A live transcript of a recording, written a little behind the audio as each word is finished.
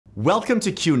Welcome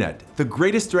to QNET, the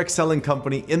greatest direct selling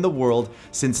company in the world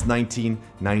since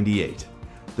 1998.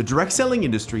 The direct selling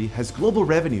industry has global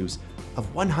revenues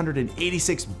of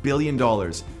 $186 billion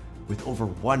with over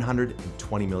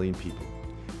 120 million people.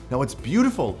 Now, what's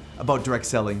beautiful about direct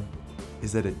selling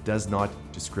is that it does not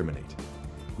discriminate.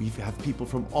 We have people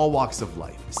from all walks of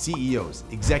life, CEOs,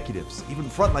 executives, even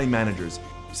frontline managers,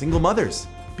 single mothers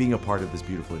being a part of this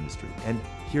beautiful industry. And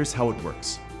here's how it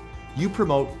works. You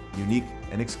promote unique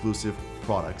and exclusive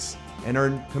products and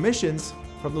earn commissions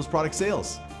from those product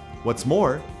sales. What's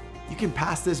more, you can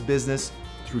pass this business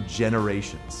through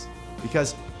generations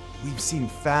because we've seen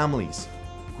families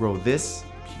grow this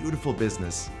beautiful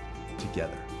business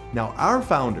together. Now, our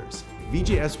founders,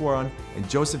 Vijay Eswaran and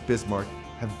Joseph Bismarck,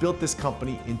 have built this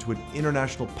company into an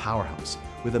international powerhouse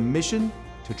with a mission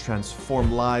to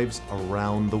transform lives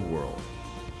around the world.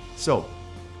 So,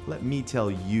 let me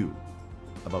tell you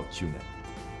about QNET.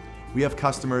 We have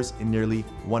customers in nearly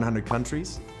 100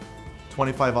 countries,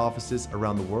 25 offices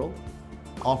around the world,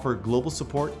 offer global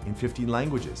support in 15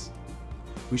 languages.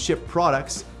 We ship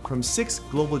products from 6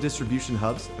 global distribution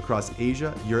hubs across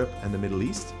Asia, Europe, and the Middle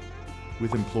East.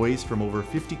 With employees from over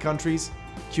 50 countries,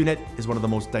 QNET is one of the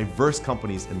most diverse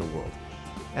companies in the world.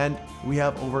 And we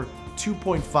have over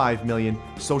 2.5 million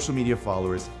social media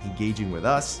followers engaging with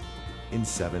us in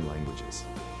 7 languages.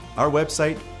 Our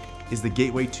website is the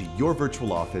gateway to your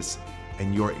virtual office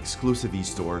and your exclusive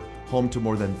e-store, home to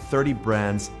more than 30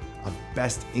 brands of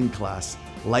best-in-class,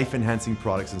 life-enhancing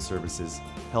products and services,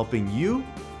 helping you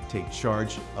take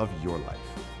charge of your life.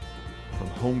 From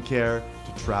home care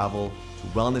to travel, to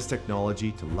wellness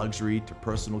technology, to luxury, to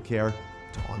personal care,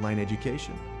 to online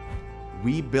education.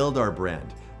 We build our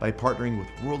brand by partnering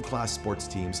with world-class sports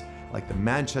teams like the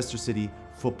Manchester City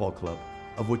Football Club,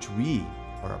 of which we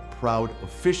are a proud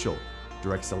official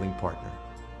direct selling partner.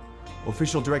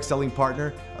 Official direct selling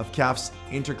partner of CAF's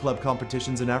interclub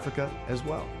competitions in Africa as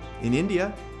well. In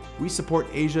India, we support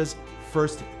Asia's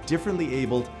first differently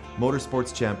abled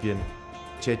motorsports champion,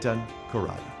 Chetan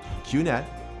Korada. QNET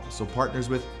also partners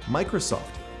with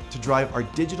Microsoft to drive our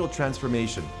digital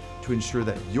transformation to ensure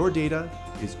that your data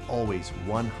is always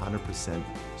 100%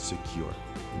 secure.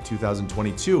 In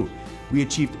 2022, we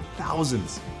achieved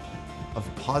thousands of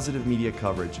positive media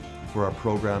coverage for our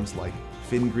programs like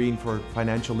FinGreen for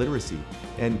financial literacy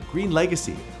and Green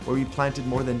Legacy, where we planted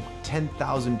more than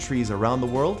 10,000 trees around the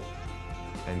world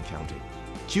and counting.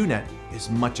 QNET is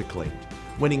much acclaimed,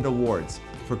 winning awards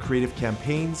for creative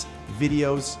campaigns,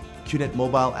 videos, QNET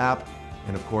mobile app,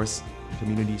 and of course,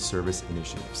 community service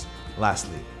initiatives.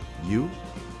 Lastly, you,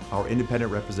 our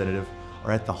independent representative,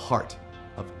 are at the heart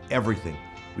of everything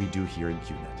we do here in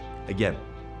QNET. Again,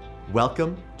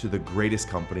 welcome to the greatest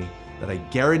company that I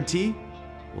guarantee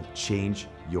will change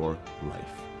your life.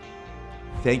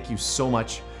 Thank you so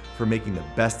much for making the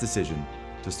best decision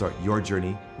to start your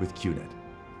journey with QNET.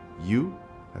 You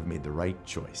have made the right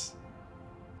choice.